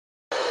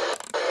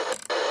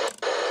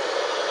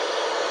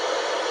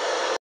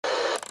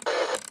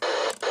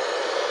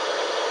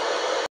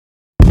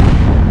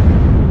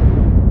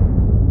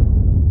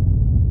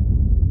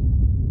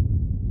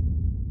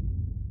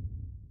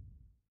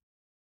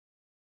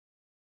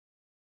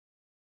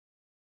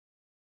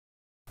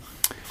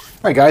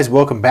Alright guys,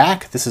 welcome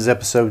back. This is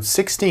episode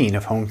 16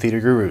 of Home Theater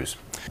Gurus.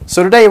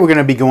 So today we're going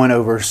to be going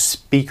over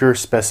speaker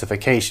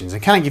specifications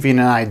and kind of give you an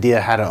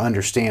idea how to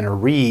understand or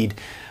read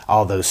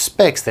all those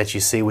specs that you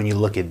see when you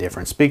look at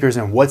different speakers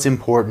and what's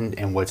important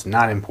and what's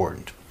not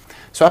important.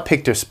 So I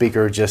picked a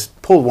speaker,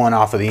 just pulled one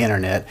off of the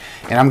internet,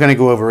 and I'm going to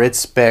go over its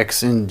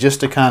specs and just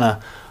to kind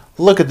of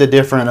look at the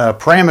different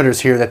parameters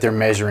here that they're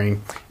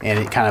measuring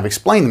and kind of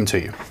explain them to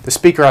you. The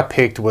speaker I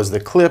picked was the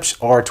Klipsch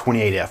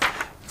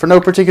R28F. For no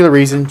particular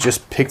reason,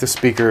 just pick the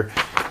speaker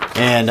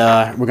and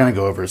we're going to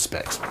go over its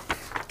specs.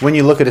 When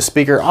you look at a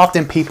speaker,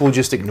 often people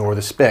just ignore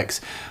the specs,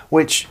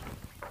 which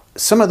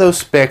some of those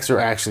specs are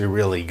actually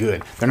really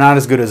good. They're not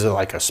as good as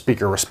like a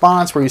speaker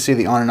response where you see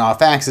the on and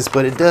off axis,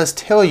 but it does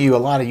tell you a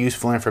lot of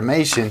useful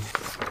information,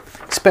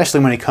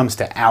 especially when it comes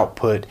to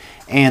output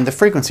and the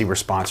frequency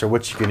response or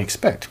what you can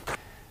expect.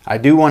 I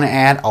do want to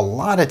add, a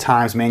lot of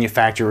times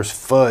manufacturers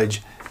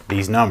fudge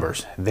these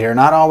numbers. They're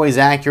not always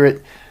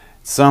accurate.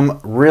 Some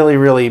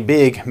really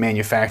big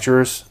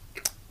manufacturers,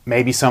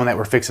 maybe some that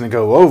we're fixing to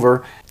go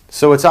over,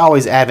 so it's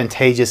always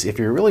advantageous if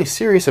you're really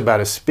serious about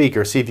a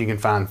speaker, see if you can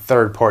find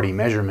third-party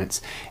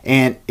measurements,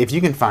 and if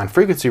you can find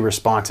frequency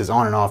responses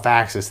on and off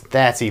axis,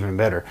 that's even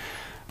better.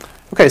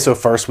 Okay, so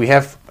first we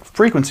have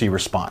frequency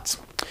response,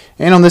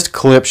 and on this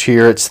Klipsch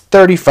here it's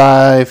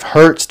 35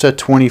 Hertz to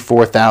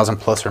 24,000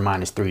 plus or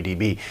minus 3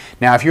 dB.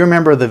 Now if you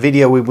remember the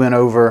video we went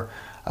over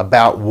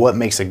about what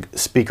makes a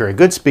speaker a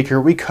good speaker,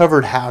 we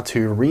covered how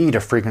to read a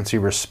frequency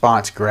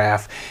response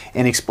graph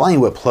and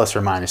explain what plus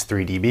or minus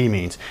 3 dB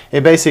means.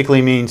 It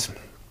basically means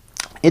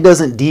it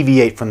doesn't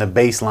deviate from the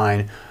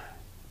baseline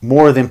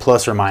more than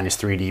plus or minus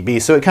 3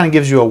 dB. So it kind of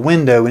gives you a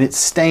window and it's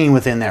staying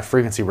within that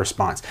frequency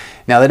response.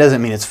 Now that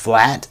doesn't mean it's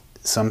flat.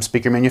 Some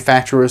speaker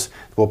manufacturers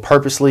will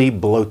purposely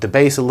bloat the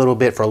bass a little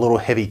bit for a little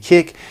heavy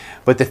kick,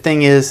 but the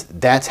thing is,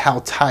 that's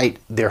how tight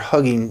they're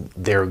hugging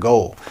their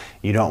goal.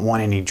 You don't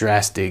want any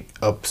drastic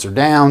ups or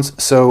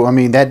downs, so I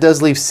mean that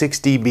does leave 6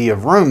 dB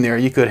of room there.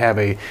 You could have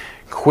a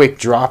quick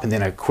drop and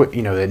then a quick,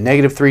 the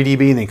negative 3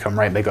 dB and then come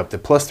right back up to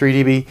plus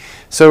 3 dB.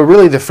 So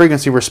really the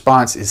frequency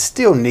response is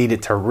still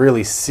needed to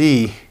really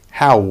see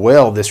how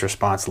well this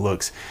response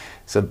looks.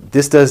 So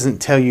this doesn't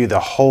tell you the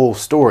whole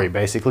story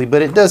basically,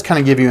 but it does kind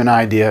of give you an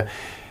idea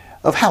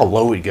of how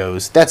low it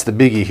goes. That's the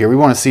biggie here. We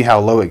want to see how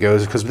low it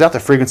goes because without the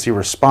frequency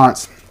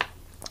response,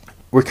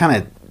 we're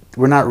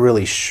not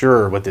really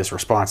sure what this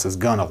response is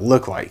gonna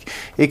look like.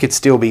 It could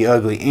still be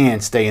ugly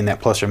and stay in that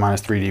plus or minus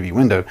 3 dB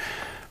window.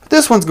 But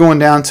this one's going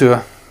down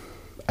to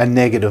a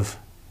negative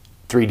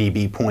 3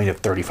 dB point of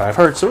 35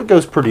 Hertz, so it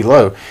goes pretty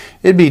low.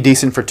 It'd be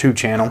decent for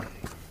 2-channel.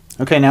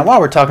 Okay, now while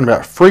we're talking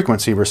about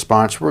frequency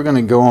response, we're going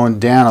to go on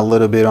down a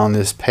little bit on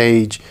this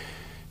page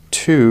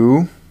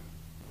to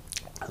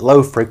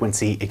low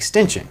frequency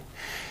extension.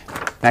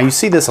 Now you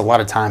see this a lot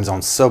of times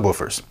on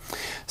subwoofers.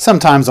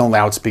 Sometimes on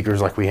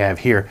loudspeakers like we have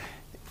here,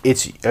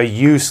 it's a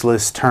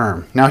useless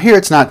term. Now here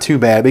it's not too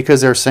bad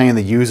because they're saying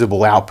the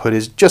usable output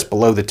is just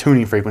below the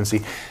tuning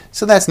frequency,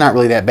 so that's not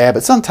really that bad,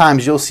 but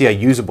sometimes you'll see a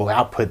usable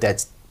output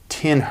that's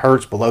 10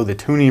 Hertz below the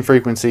tuning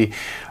frequency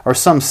or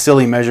some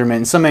silly measurement,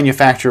 and some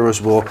manufacturers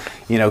will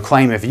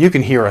claim if you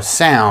can hear a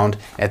sound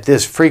at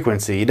this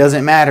frequency, it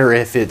doesn't matter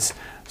if it's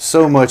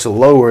so much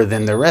lower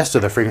than the rest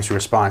of the frequency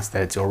response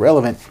that it's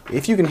irrelevant.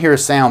 If you can hear a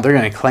sound, they're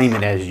going to claim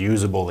it as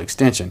usable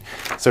extension.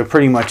 So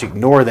pretty much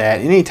ignore that.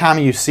 Anytime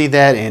you see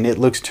that and it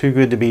looks too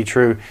good to be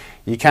true,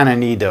 you kind of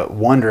need to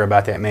wonder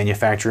about that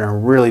manufacturer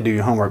and really do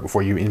your homework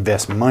before you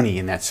invest money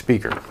in that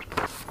speaker.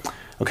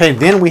 Okay,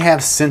 then we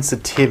have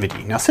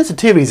sensitivity. Now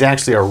sensitivity is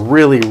actually a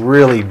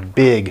really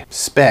big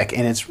spec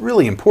and it's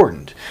really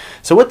important.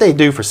 So what they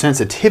do for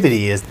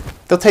sensitivity is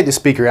they'll take the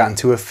speaker out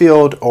into a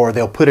field or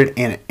they'll put it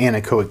in an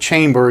anechoic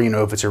chamber,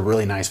 if it's a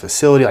really nice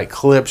facility like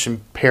Klipsch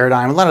and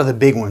Paradigm. A lot of the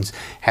big ones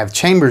have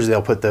chambers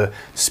they'll put the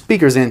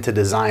speakers in to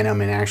design them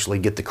and actually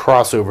get the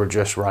crossover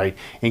just right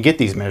and get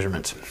these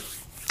measurements.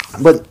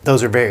 But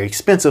those are very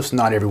expensive, so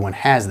not everyone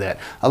has that.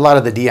 A lot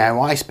of the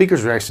DIY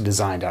speakers are actually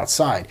designed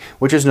outside,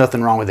 which is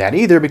nothing wrong with that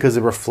either because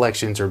the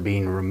reflections are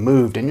being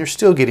removed and you're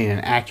still getting an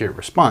accurate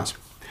response.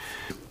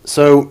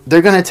 So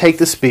they're going to take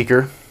the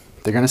speaker,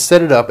 they're going to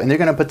set it up, and they're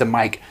going to put the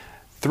mic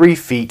 3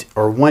 feet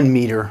or 1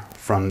 meter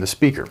from the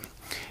speaker.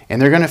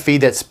 And they're going to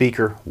feed that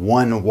speaker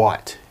 1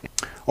 watt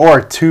or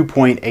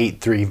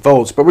 2.83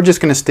 volts, but we're just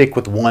going to stick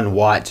with 1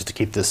 watt just to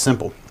keep this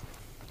simple.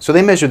 So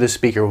they measure the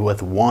speaker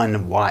with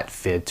 1 watt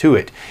fed to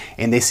it,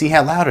 and they see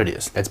how loud it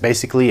is. That's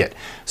basically it.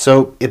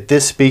 So if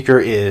this speaker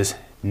is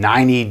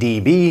 90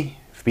 dB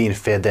being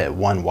fed that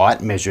 1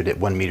 watt measured at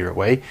 1 meter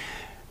away,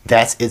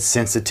 that's its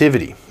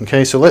sensitivity.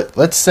 Okay, so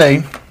let's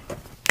say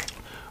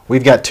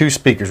we've got 2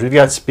 speakers. We've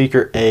got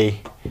speaker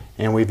A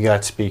and we've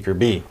got speaker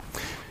B.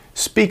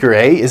 Speaker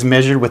A is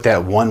measured with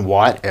that 1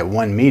 watt at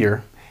 1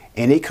 meter,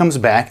 and it comes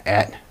back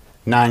at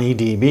 90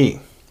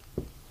 dB.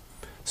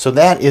 So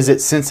that is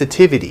its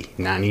sensitivity,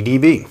 90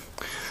 dB.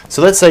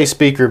 So let's say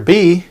speaker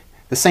B,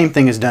 the same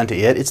thing is done to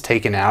it. It's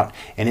taken out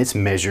and it's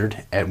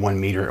measured at 1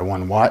 meter or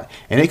 1 watt,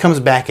 and it comes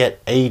back at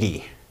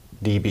 80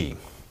 dB.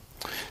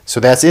 So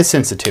that's its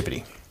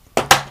sensitivity.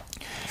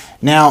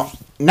 Now,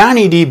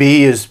 90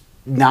 dB is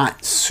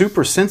not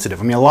super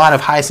sensitive. I mean, a lot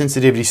of high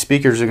sensitivity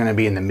speakers are going to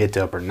be in the mid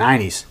to upper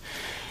 90s.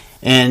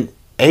 And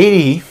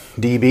 80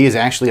 dB is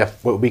actually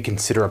what we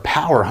consider a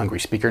power hungry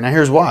speaker. Now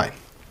here's why.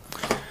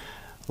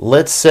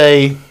 Let's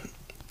say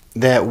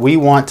that we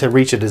want to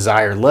reach a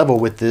desired level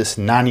with this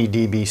 90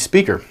 dB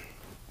speaker.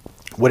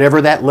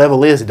 Whatever that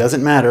level is, it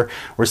doesn't matter.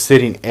 We're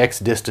sitting X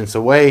distance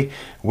away.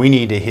 We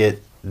need to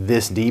hit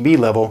this dB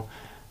level.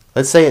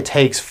 Let's say it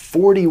takes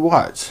 40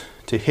 watts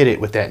to hit it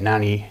with that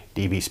 90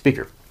 dB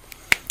speaker.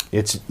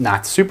 It's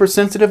not super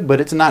sensitive, but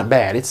it's not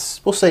bad.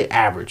 It's, we'll say,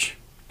 average.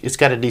 It's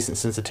got a decent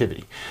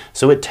sensitivity.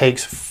 So it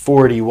takes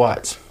 40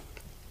 watts.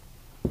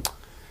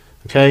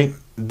 Okay,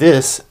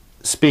 this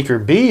speaker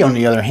B, on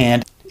the other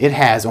hand, it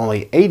has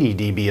only 80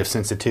 dB of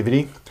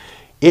sensitivity.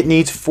 It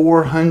needs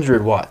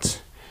 400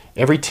 watts.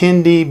 Every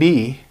 10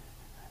 dB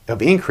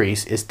of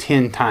increase is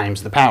 10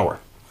 times the power.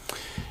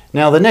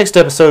 Now, the next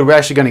episode, we're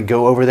actually going to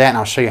go over that, and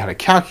I'll show you how to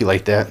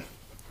calculate that.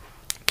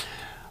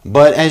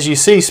 But as you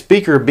see,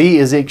 speaker B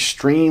is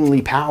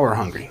extremely power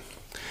hungry.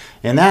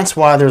 And that's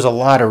why there's a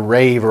lot of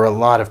rave, or a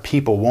lot of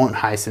people want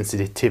high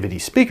sensitivity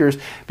speakers,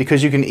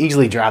 because you can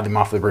easily drive them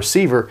off the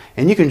receiver,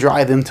 and you can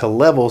drive them to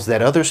levels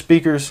that other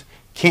speakers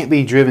can't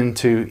be driven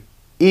to,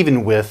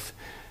 even with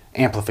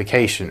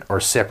amplification or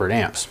separate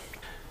amps.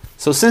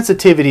 So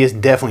sensitivity is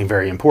definitely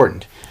very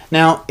important.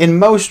 Now, in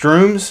most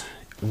rooms,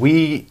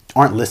 we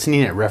aren't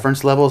listening at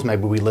reference levels.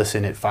 Maybe we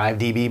listen at 5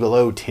 dB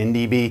below, 10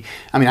 dB.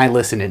 I mean, I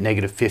listen at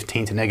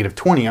 -15 to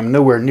 -20. I'm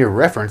nowhere near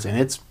reference, and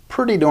it's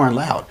pretty darn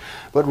loud.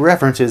 But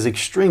reference is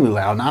extremely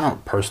loud, and I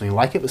don't personally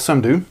like it, but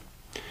some do.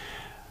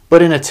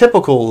 But in a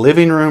typical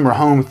living room or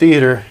home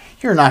theater,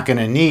 you're not going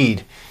to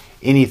need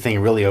anything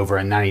really over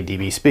a 90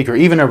 dB speaker.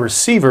 Even a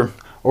receiver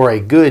or a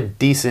good,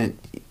 decent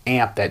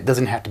amp that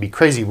doesn't have to be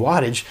crazy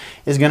wattage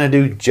is going to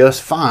do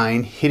just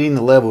fine hitting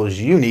the levels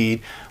you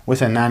need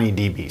with a 90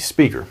 dB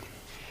speaker.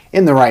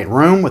 In the right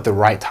room with the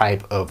right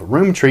type of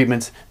room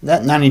treatments,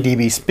 that 90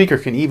 dB speaker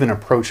can even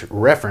approach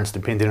reference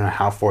depending on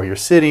how far you're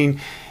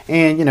sitting,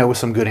 and with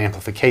some good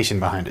amplification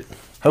behind it.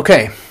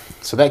 Okay,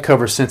 so that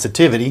covers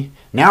sensitivity.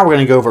 Now we're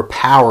going to go over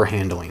power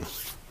handling.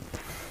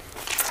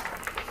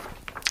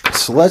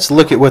 So let's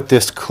look at what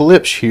this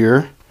Klipsch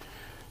here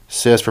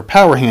says for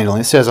power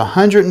handling. It says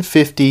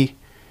 150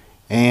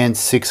 and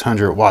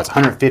 600 watts.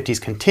 150 is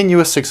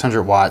continuous,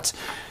 600 watts,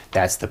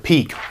 that's the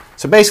peak.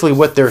 So basically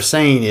what they're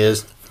saying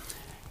is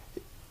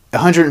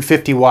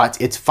 150 watts,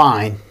 it's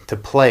fine to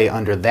play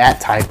under that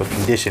type of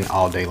condition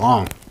all day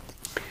long.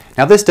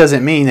 Now this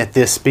doesn't mean that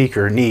this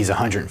speaker needs a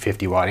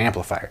 150 watt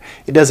amplifier.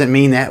 It doesn't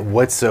mean that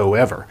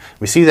whatsoever.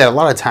 We see that a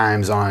lot of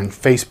times on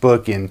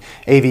Facebook and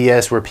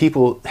AVS where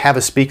people have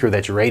a speaker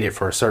that's rated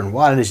for a certain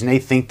wattage and they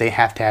think they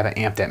have to have an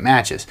amp that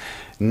matches.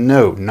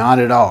 No, not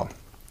at all.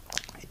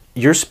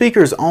 Your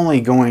speaker is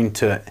only going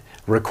to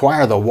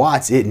require the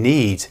watts it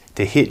needs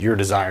to hit your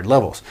desired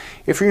levels.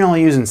 If you're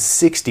only using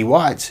 60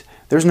 watts,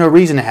 there's no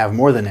reason to have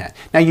more than that.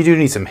 Now you do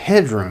need some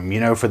headroom,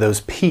 for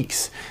those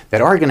peaks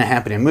that are going to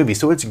happen in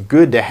movies. So it's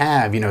good to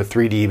have,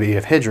 3 dB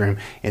of headroom,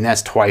 and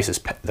that's twice as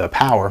the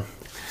power.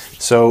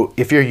 So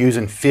if you're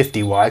using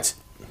 50 watts,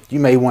 you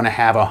may want to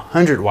have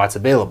 100 watts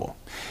available.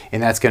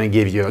 And that's going to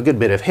give you a good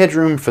bit of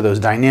headroom for those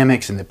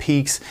dynamics and the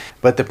peaks.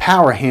 But the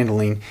power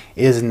handling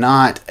is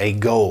not a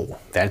goal.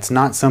 That's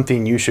not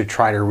something you should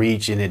try to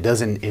reach, and it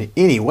doesn't in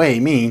any way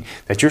mean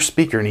that your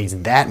speaker needs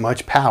that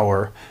much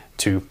power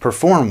to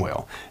perform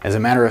well. As a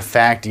matter of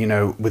fact,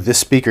 with this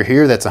speaker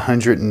here that's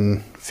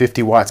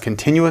 150 watts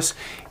continuous,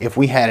 if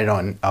we had it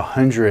on a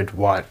 100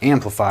 watt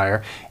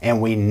amplifier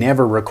and we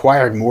never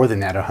required more than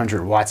that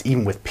 100 watts,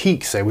 even with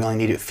peaks, say we only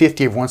needed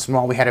 50, every once in a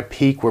while we had a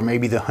peak where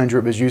maybe the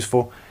 100 was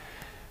useful,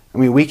 I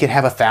mean, we could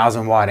have a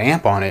 1,000 watt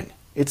amp on it.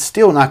 It's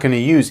still not going to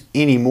use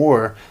any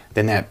more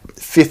than that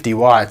 50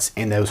 watts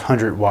in those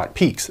 100 watt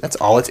peaks. That's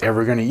all it's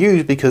ever going to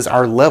use because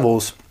our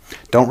levels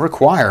don't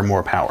require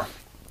more power.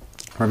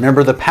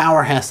 Remember, the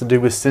power has to do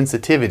with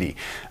sensitivity.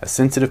 A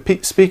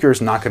sensitive speaker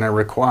is not going to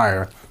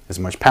require as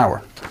much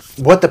power.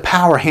 What the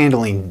power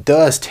handling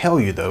does tell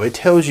you, though, it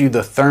tells you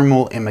the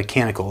thermal and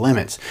mechanical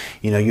limits.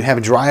 You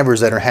have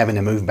drivers that are having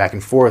to move back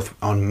and forth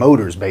on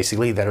motors,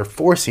 basically, that are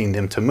forcing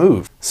them to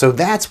move. So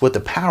that's what the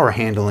power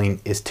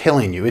handling is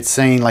telling you. It's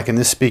saying, like in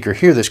this speaker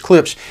here, this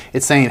Klipsch,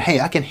 it's saying, hey,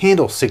 I can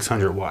handle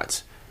 600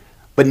 watts,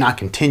 but not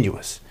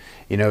continuous.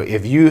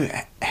 If you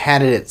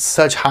had it at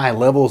such high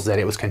levels that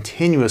it was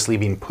continuously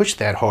being pushed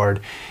that hard,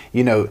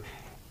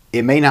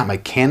 it may not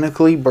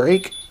mechanically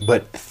break,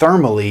 but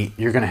thermally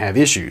you're going to have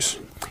issues.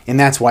 And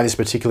that's why this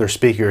particular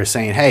speaker is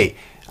saying, hey,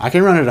 I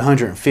can run at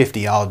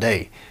 150 all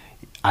day.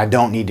 I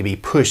don't need to be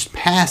pushed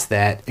past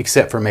that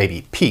except for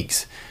maybe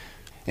peaks.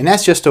 And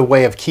that's just a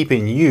way of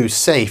keeping you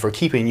safe or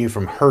keeping you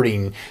from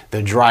hurting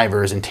the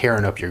drivers and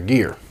tearing up your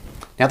gear.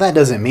 Now that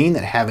doesn't mean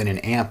that having an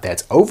amp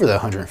that's over the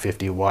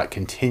 150 watt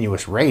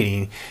continuous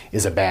rating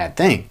is a bad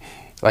thing.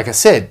 Like I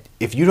said,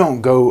 if you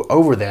don't go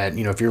over that,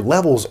 if your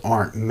levels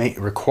aren't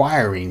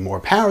requiring more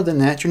power than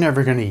that, you're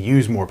never going to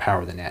use more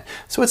power than that.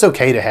 So it's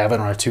okay to have it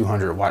on a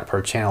 200 watt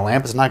per channel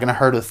lamp. It's not going to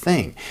hurt a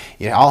thing.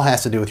 It all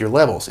has to do with your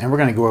levels. And we're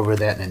going to go over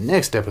that in the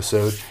next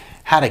episode,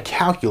 how to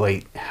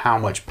calculate how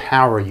much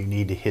power you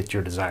need to hit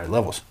your desired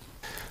levels.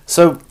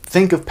 So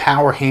think of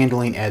power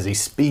handling as a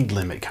speed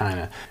limit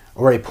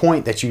or a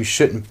point that you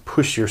shouldn't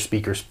push your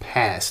speakers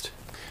past.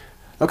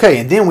 Okay,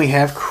 and then we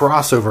have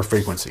crossover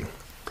frequency.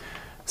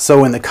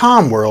 So in the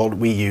comm world,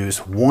 we use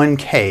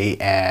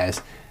 1K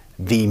as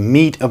the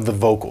meat of the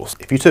vocals.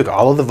 If you took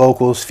all of the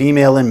vocals,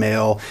 female and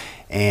male,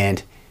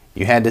 and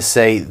you had to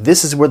say,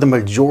 this is where the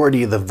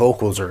majority of the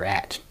vocals are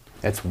at,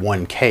 that's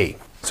 1K.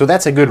 So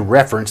that's a good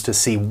reference to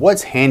see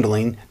what's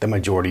handling the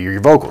majority of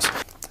your vocals.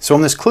 So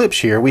in this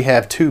Klipsch here, we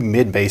have two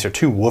mid-bass or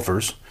two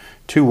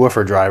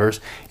woofer drivers,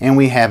 and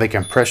we have a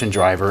compression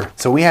driver.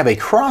 So we have a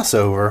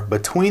crossover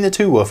between the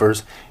two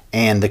woofers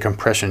and the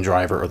compression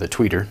driver or the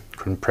tweeter.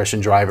 Compression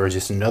driver is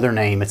just another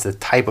name. It's the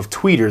type of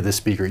tweeter the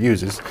speaker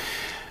uses.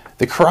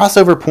 The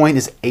crossover point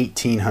is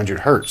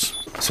 1800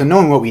 hertz. So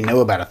knowing what we know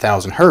about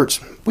 1000 hertz,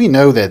 we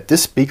know that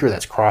this speaker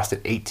that's crossed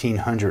at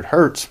 1800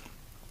 hertz,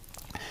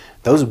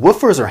 those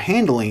woofers are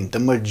handling the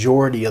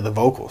majority of the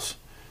vocals.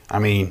 I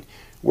mean,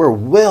 we're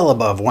well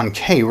above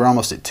 1K. We're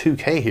almost at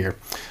 2K here.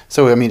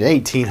 So, I mean,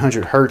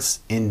 1800 hertz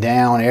and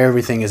down,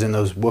 everything is in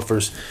those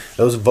woofers.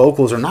 Those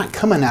vocals are not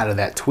coming out of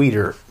that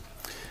tweeter.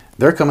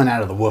 They're coming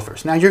out of the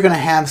woofers. Now, you're going to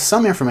have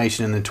some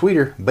information in the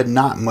tweeter, but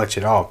not much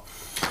at all.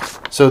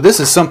 So this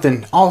is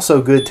something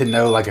also good to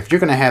know. Like if you're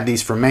going to have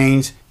these for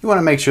mains, you want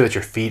to make sure that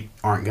your feet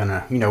aren't going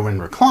to, when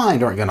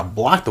reclined, aren't going to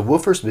block the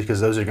woofers, because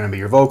those are going to be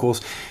your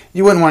vocals.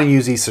 You wouldn't want to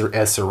use these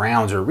as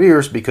surrounds or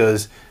rears,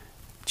 because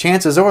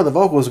chances are the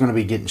vocal is going to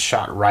be getting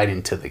shot right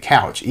into the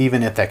couch.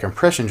 Even if that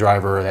compression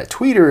driver or that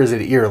tweeter is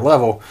at ear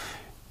level,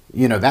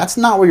 that's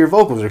not where your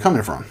vocals are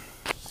coming from.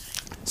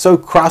 So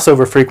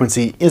crossover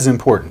frequency is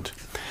important.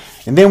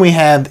 And then we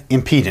have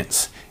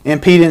impedance.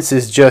 Impedance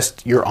is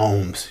just your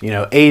ohms,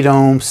 8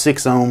 ohms,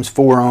 6 ohms,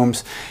 4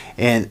 ohms,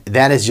 and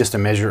that is just a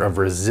measure of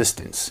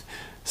resistance.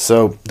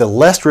 So the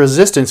less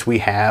resistance we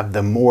have,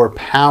 the more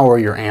power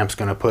your amp's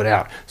going to put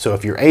out. So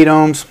if you're 8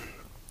 ohms,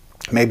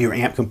 maybe your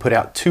amp can put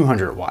out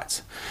 200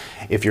 watts.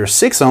 If you're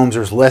 6 ohms,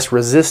 there's less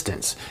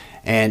resistance.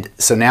 And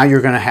so now you're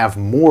going to have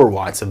more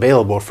watts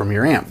available from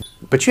your amp.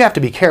 But you have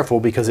to be careful,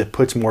 because it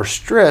puts more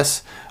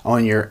stress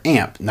on your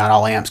amp. Not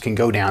all amps can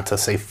go down to,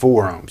 say,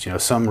 4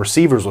 ohms. Some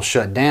receivers will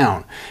shut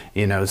down.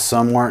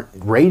 Some aren't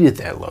rated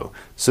that low.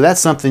 So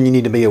that's something you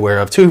need to be aware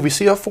of too. If you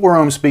see a 4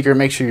 ohm speaker,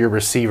 make sure your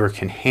receiver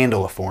can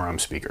handle a 4 ohm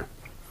speaker.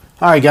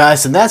 Alright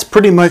guys, so that's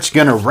pretty much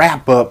going to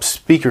wrap up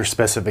speaker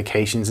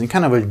specifications and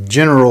kind of a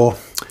general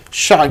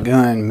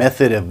shotgun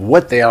method of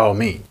what they all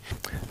mean.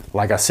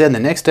 Like I said, in the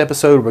next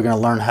episode, we're going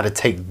to learn how to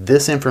take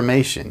this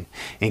information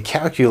and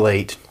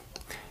calculate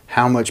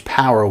how much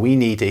power we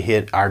need to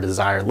hit our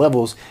desired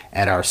levels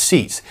at our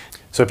seats.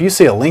 So if you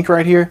see a link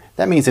right here,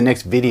 that means the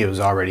next video is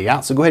already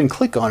out. So go ahead and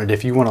click on it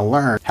if you want to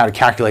learn how to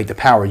calculate the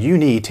power you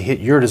need to hit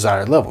your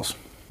desired levels.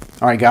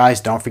 Alright guys,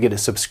 don't forget to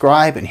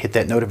subscribe and hit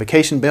that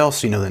notification bell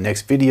so you know the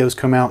next videos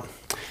come out.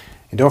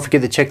 And don't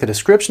forget to check the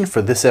description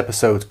for this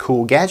episode's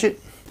cool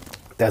gadget.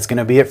 That's going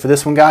to be it for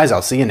this one guys.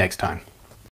 I'll see you next time.